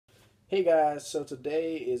Hey guys, so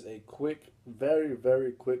today is a quick,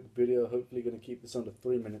 very quick video. Hopefully going to keep this under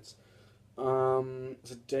 3 minutes.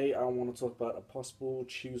 Today I want to talk about a possible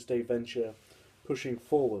Tuesday venture pushing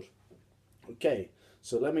forward. Okay,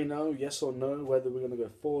 so let me know, yes or no, whether we're going to go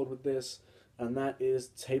forward with this, and that is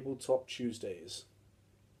Tabletop Tuesdays.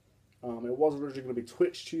 It was originally going to be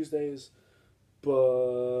Twitch Tuesdays,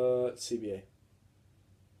 but CBA.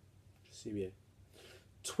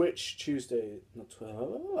 Twitch Tuesday, not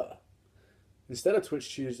Instead of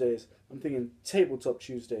Twitch Tuesdays, I'm thinking Tabletop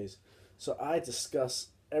Tuesdays. So I discuss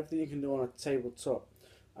everything you can do on a tabletop.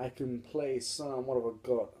 I can play some, what have I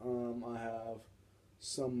got? I have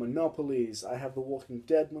some Monopolies. I have the Walking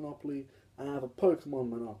Dead Monopoly. I have a Pokemon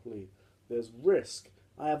Monopoly. There's Risk.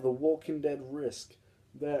 I have the Walking Dead Risk.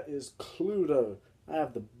 There is Cluedo. I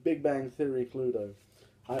have the Big Bang Theory Cluedo.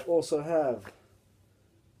 I also have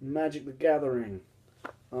Magic the Gathering.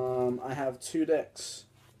 I have 2 decks.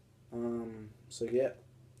 So yeah,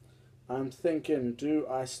 I'm thinking, do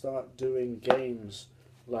I start doing games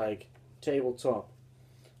like tabletop?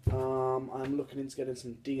 I'm looking into getting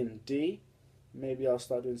some D&D. Maybe I'll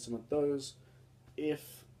start doing some of those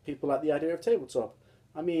if people like the idea of tabletop.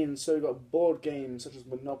 I mean, so we've got board games such as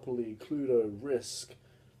Monopoly, Cluedo, Risk,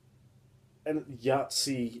 and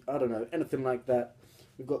Yahtzee, I don't know, anything like that.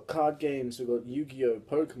 We've got card games, we've got Yu-Gi-Oh,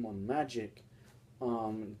 Pokemon, Magic,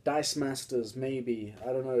 Dice Masters, maybe.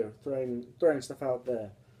 I don't know. Throwing stuff out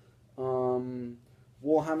there.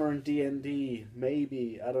 Warhammer and D&D,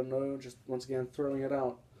 maybe. I don't know. Just once again throwing it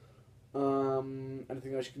out.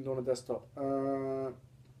 Anything else you can do on a desktop?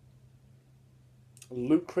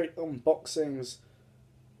 Loot crate unboxings.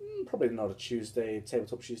 Probably not a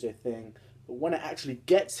tabletop Tuesday thing. But when it actually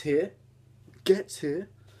gets here,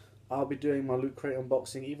 I'll be doing my loot crate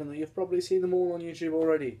unboxing. Even though you've probably seen them all on YouTube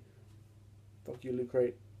already. Fuck you, loot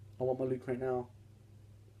crate. I want my loot crate now.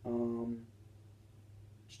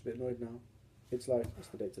 Just a bit annoyed now. It's like, what's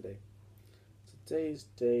the date today? Today's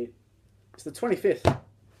date. It's the 25th.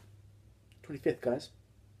 25th, guys.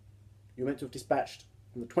 You were meant to have dispatched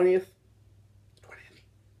on the 20th. 20th.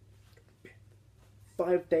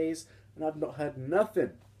 5 days, and I've not heard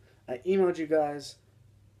nothing. I emailed you guys.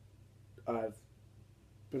 I've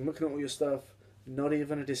been looking at all your stuff. Not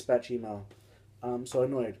even a dispatch email. I'm so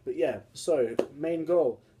annoyed. But yeah, so main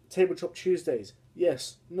goal, Tabletop Tuesdays.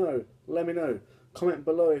 Yes, no, let me know. Comment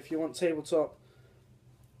below if you want tabletop,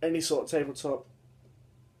 any sort of tabletop,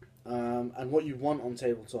 and what you want on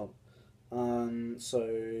tabletop.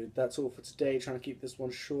 So that's all for today. Trying to keep this one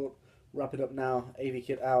short. Wrap it up now. AV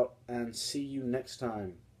Kit out, and see you next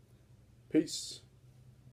time. Peace.